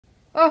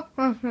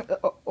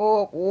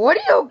What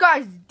are you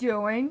guys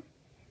doing?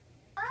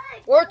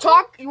 We're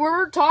talking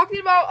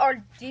about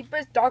our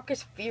deepest,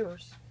 darkest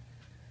fears.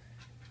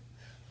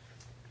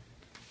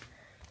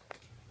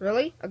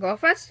 Really? A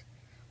golf fest?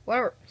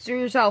 Whatever. Suit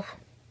yourself.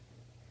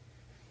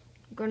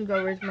 I'm gonna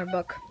go read my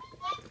book.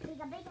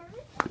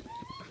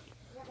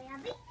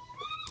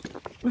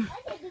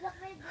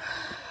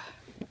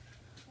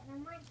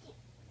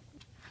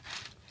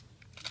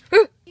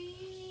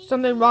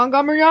 Something wrong,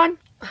 Gummerjon?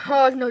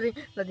 Oh, nothing.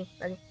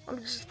 I'm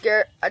just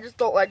scared. I just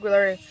don't like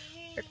learning.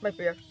 It's my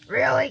fear.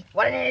 Really?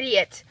 What an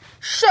idiot.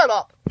 Shut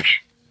up.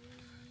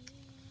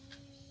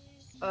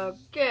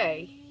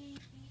 Okay.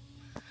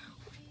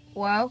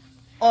 Well,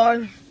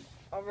 I'm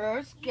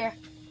really scared.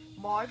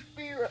 My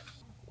fear.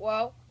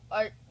 Well,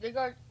 I think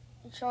I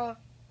saw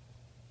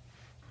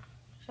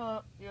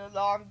the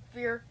alarm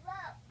fear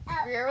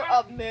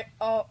of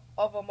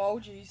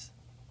emojis.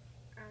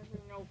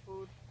 No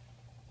food.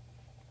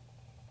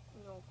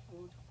 No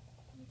food.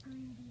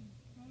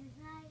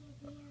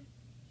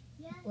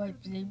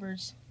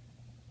 Lightsabers.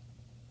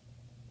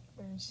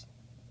 There's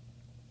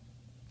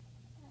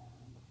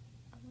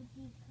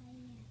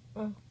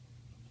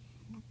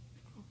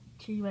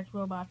T-Rex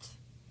robots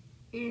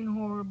eating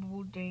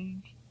horrible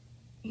things,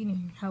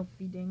 eating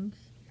healthy things.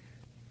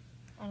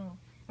 I don't know.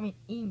 I mean,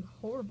 eating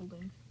horrible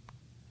things.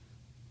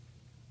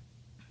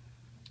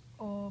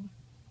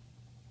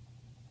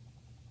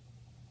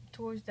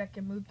 Toys that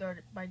can move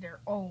by their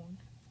own.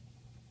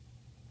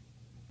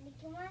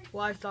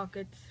 Fly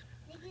sockets.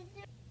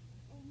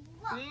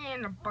 Be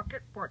in a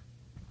bucket for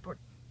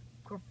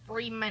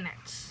 3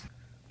 minutes.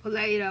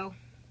 Play-Doh.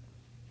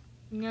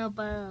 No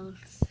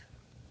balls.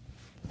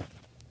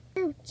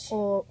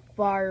 Or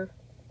fire.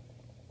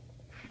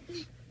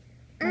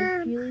 I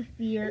really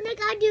fear. I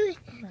gotta do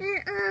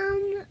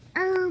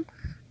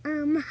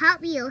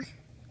Hot Wheels.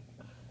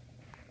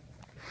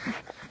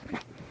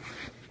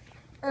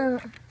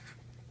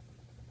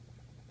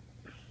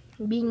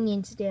 Being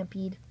in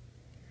Stampede.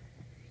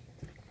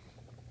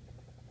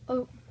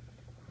 Oh,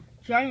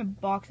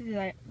 giant boxes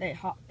that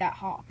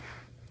hop.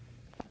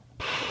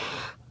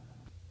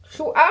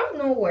 So out of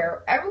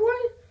nowhere,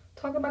 everyone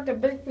talking about their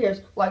big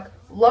fears, like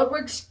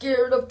Ludwig's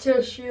scared of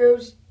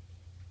tissues,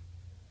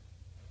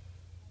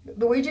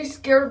 Luigi's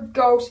scared of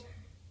ghosts,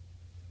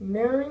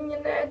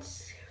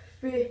 Marionette's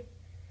it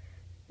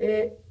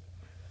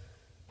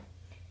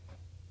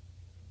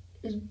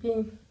is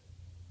being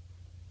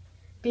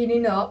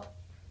beaten up.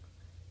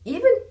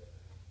 Even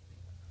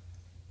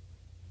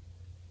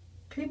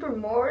Paper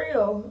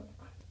Mario,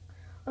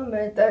 I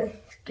mean, that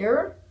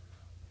scared.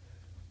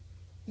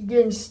 He's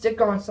getting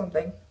stick on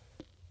something.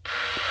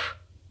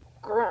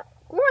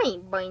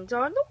 Green beans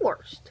are the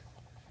worst.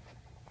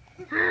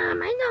 I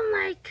don't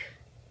like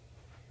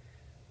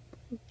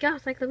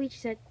ghosts, like Luigi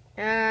said,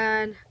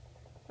 and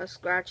a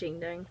scratching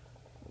thing,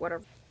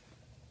 whatever.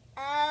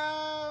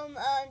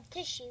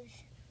 Tissues.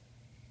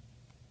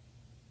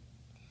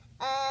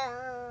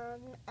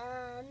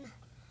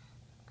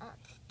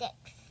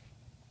 Sticks.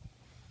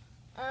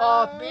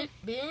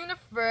 Being in the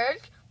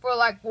fridge for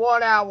like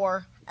 1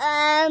 hour.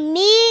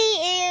 Me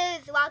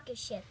is rocket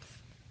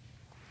ships.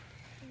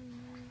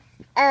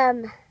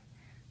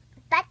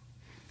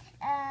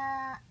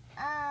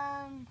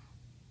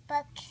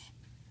 Books.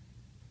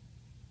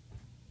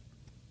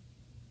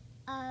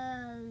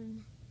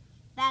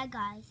 Bad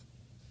guys.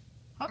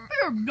 I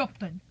fear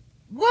nothing.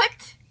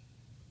 What?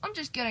 I'm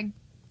just getting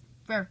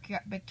very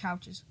big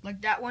couches.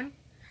 Like that one.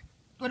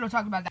 We don't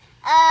talk about that.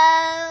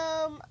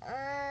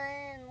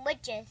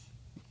 Witches.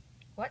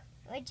 What?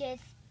 Witches.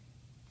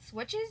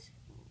 Switches?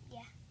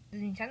 Yeah. The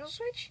Nintendo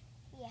Switch?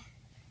 Yeah.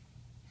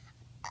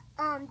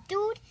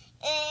 Dude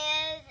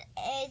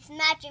is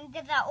matching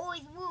because I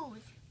always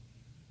lose.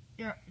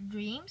 Your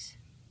dreams?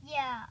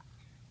 Yeah.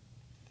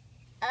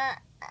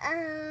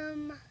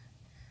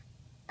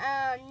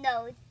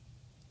 Nose.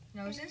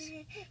 Noses?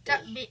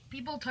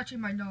 People touching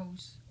my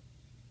nose.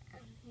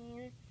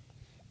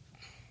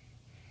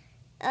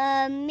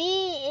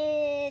 Me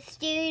is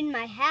stealing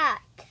my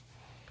hat.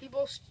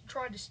 People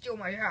trying to steal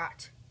my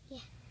hat. Yeah.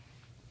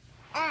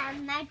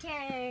 My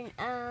turn.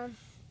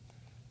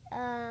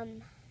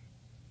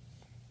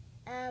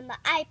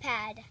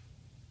 iPad.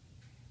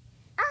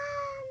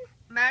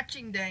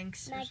 Matching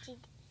things. Magic.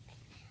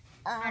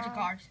 Magic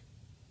cards.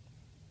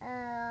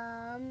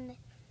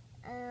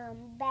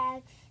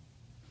 Bags.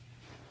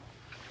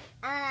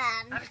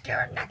 I'm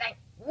scared of nothing.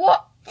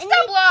 What?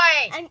 Stop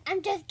lying!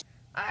 I'm just.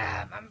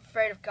 I'm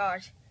afraid of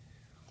cars.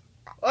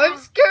 I'm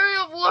scared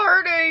of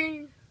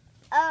learning.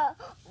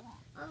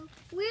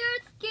 We're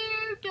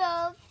scared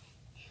of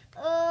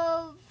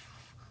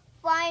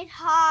flying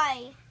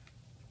high.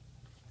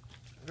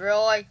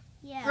 Really?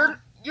 Yeah.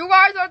 You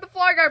guys are the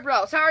Fly Guy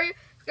Bros. How are you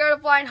scared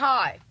of flying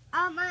high?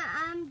 I'm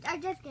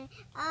just kidding.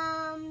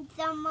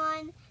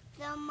 Someone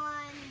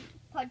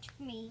punched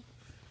me.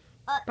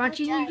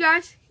 Punching you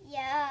guys?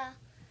 Yeah.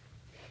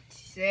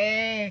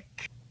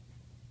 Sick.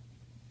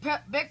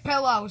 Big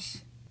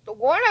pillows. The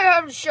one I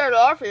haven't shut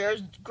off here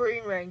is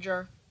Green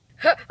Ranger.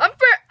 I'm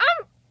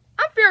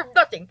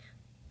nothing.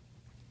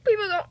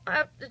 People don't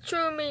have the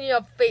true meaning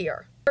of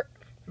fear.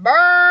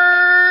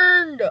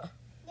 Burned!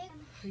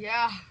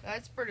 Yeah,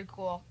 that's pretty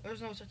cool.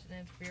 There's no such thing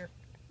as fear.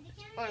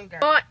 Okay.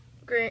 Not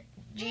great.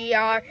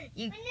 GR.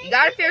 You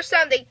gotta fear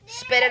something.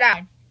 Spit it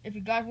out. If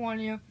you guys want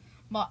to,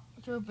 my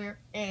true fear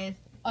is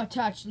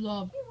attached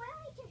love.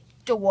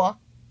 Door.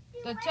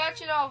 The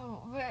touching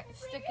of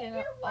sticking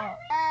it up.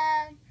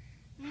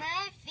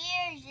 My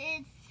fears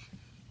is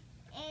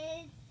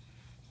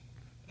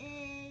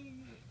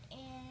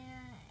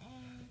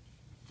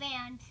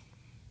fans.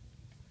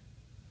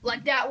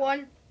 Like that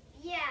one?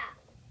 Yeah.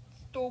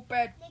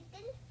 Stupid.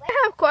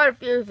 I have quite a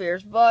few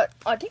fears, but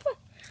I think my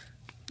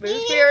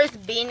biggest fear is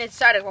being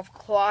inside of a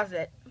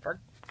closet for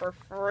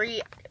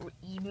 3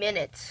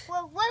 minutes.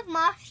 Well, what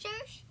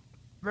monsters?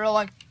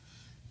 Really?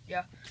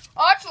 Yeah.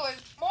 Actually,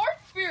 my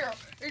fear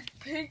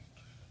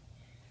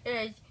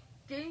is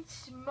being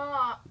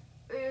smart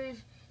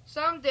is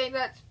something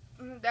that's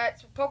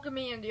poking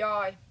me in the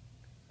eye.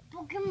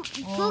 Poking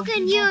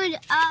you in the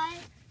eye.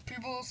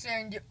 People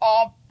saying the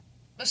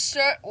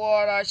opposite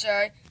what I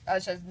say.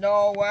 That says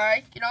no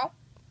way, you know?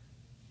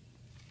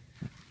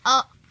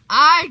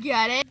 I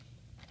get it.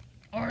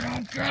 I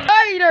don't get it.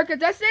 Later,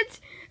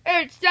 contestants,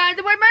 it's time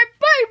to play my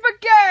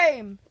favorite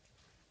game.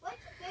 What's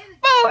your favorite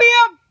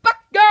Phobia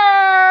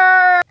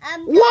Bucker!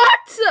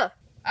 What?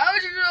 How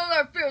did you know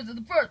their fears in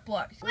the first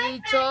place?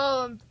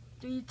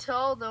 We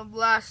told them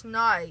last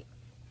night.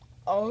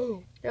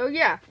 Oh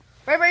yeah.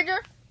 Red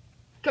Ranger,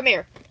 come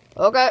here.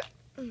 Okay.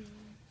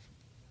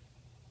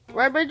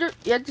 Red Ranger,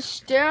 you have to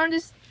stare on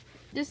this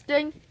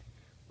thing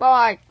for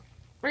like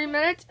 3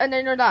 minutes and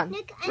then you're done.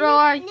 Nick,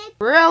 really? Nick.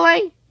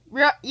 Really?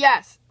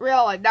 Yes,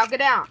 really. Now get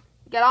down.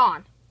 Get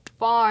on.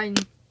 Fine.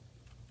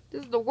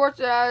 This is the worst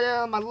that I've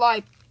done in my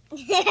life.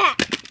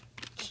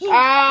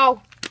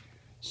 Ow.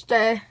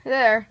 Stay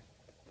there.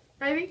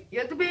 Maybe you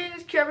have to be in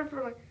this cabin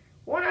for like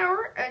 1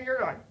 hour and you're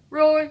done.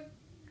 Really?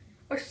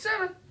 I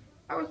said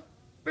I was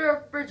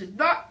bare bridges,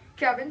 not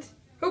cabins.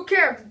 Who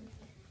cares?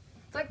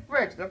 It's like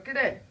bridge. Look at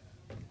it.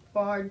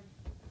 Fine.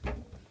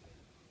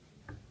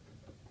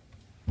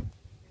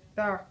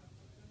 There.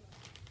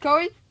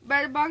 Cody,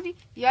 Better Boxy,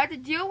 you have to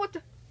deal with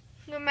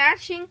the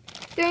matching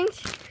things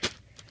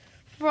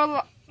for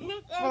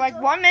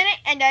like 1 minute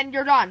and then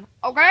you're done.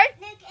 Okay?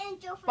 Nick and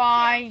Joe for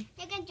Bye.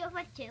 2. Nick and Joe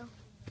for 2.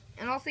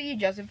 And I'll see you,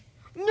 Joseph.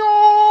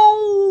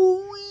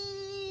 No!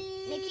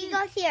 Nicky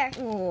goes here.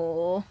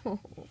 Oh.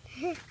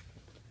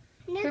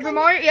 Nick Paper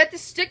Mario, you have to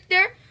stick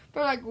there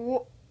for like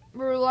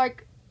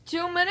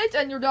 2 minutes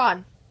and you're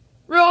done.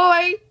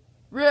 Really?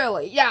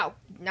 Really? Yeah.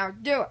 Now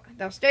do it.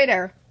 Now stay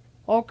there.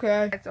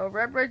 Okay. So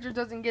Red Ranger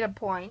doesn't get a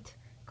point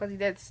because he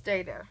did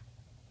stay there.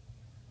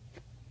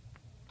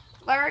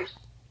 Larry,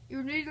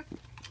 you need to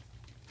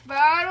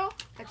battle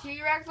a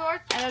T-Rex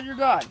horse and then you're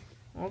done.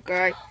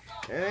 Okay.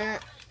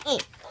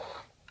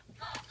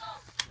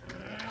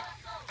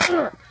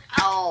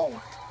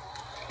 Ow.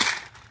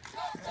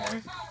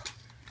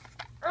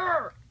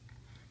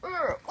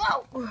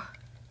 Whoa.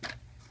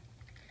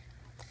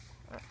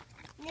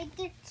 Nick,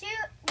 do two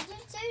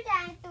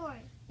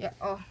dinosaurs. Yeah,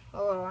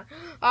 hold on.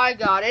 I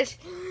got it.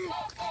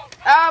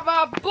 Have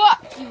a book.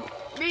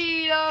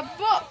 Read a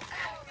book.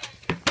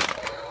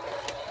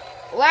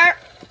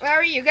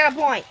 Larry, you got a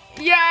point.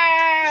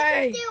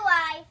 Yay! Do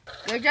I?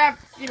 Good job,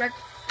 T-Rex.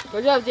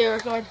 Good job,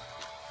 T-Rex.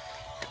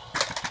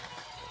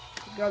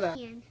 Go there.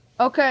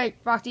 Okay,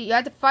 Foxy, you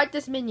have to fight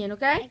this minion,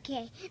 okay?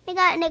 Okay.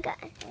 Nick.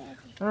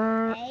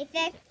 Ready,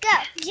 set, go.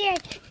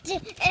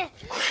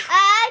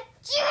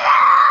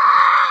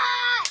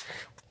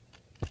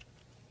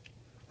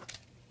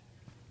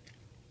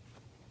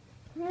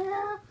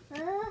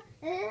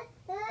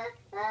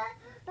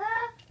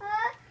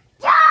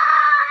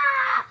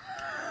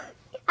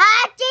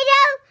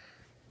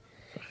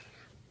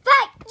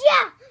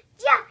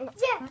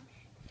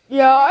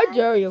 Yeah, I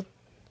dare you.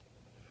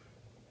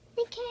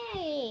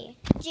 Okay.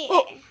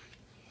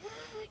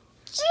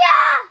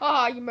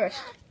 Oh, you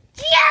missed.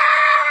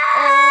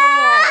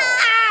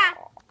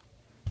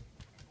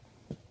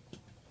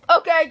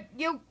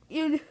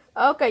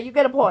 Okay, you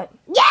get a point.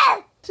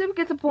 Yes! Sim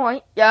gets a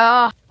point.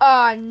 Yeah.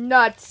 Ah,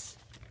 nuts.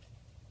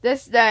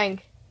 This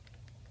thing.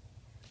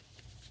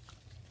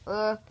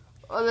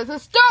 This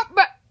is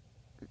stupid.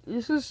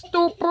 This is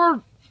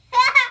stupid.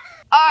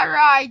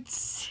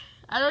 Alright.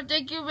 I don't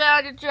think you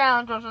failed your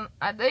challenge or something.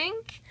 I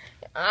think.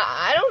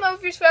 I don't know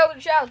if you failed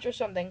the challenge or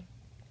something.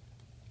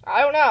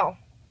 I don't know.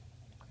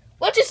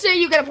 Let's just say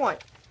you get a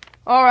point.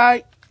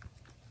 Alright.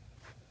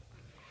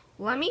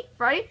 Let me,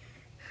 Freddy.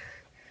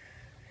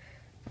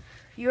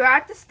 You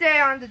have to stay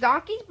on the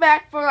donkey's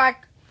back for a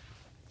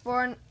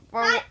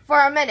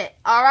minute.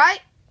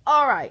 Alright?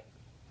 Alright.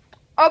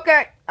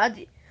 Okay.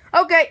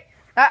 Okay.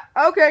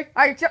 Okay.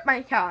 I accept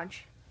my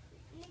challenge.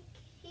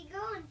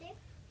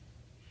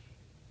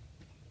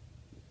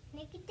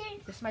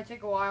 This might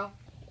take a while.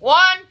 1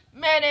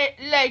 minute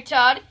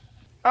later.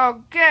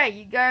 Okay,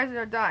 you guys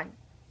are done.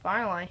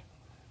 Finally.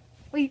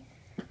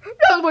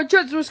 Now's my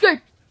chance to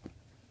escape.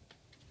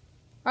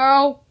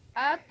 Oh.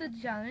 At the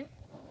challenge.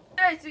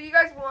 Okay, so you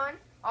guys won.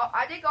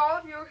 I think all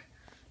of you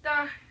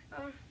done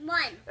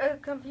One.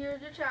 computer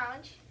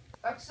challenge,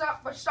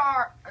 except for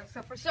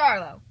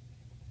Sarlo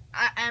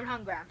and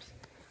Hungrams.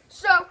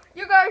 So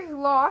you guys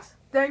lost,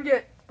 dang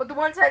it. But the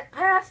ones that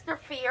passed their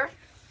fear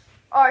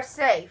are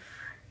safe.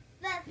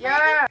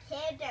 Yeah.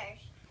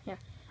 Yeah.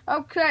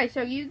 Okay,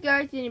 so you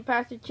guys didn't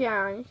pass the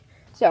challenge.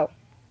 So,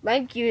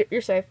 thank you.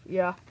 You're safe.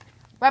 Yeah.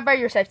 Bye,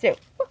 you're safe too.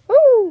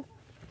 Woohoo!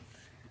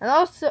 And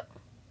also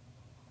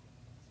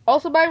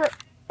by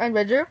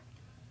Andrew.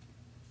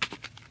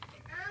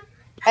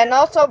 And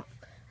also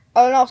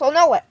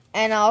Noah.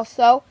 And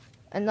also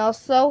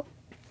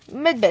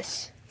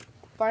Midbus.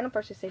 Final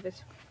person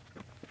safest.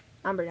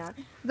 I'm Bernard.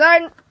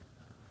 Then,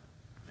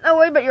 no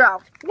way, but you're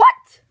out.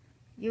 What?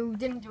 You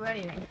didn't do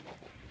anything.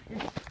 You're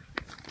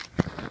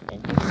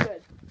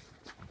good.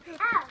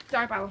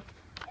 Sorry, Paolo.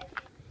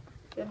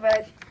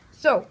 But,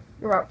 so,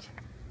 you're out.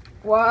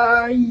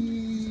 Why?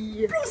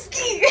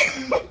 Brewski!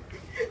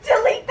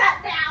 Delete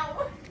that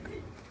now!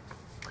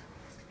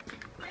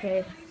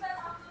 Okay.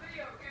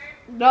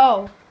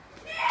 No.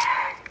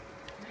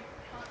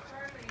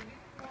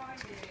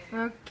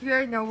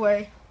 Okay, no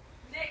way.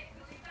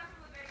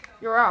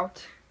 You're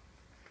out.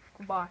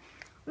 Goodbye.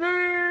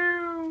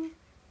 No.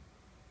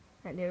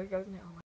 And there it goes now.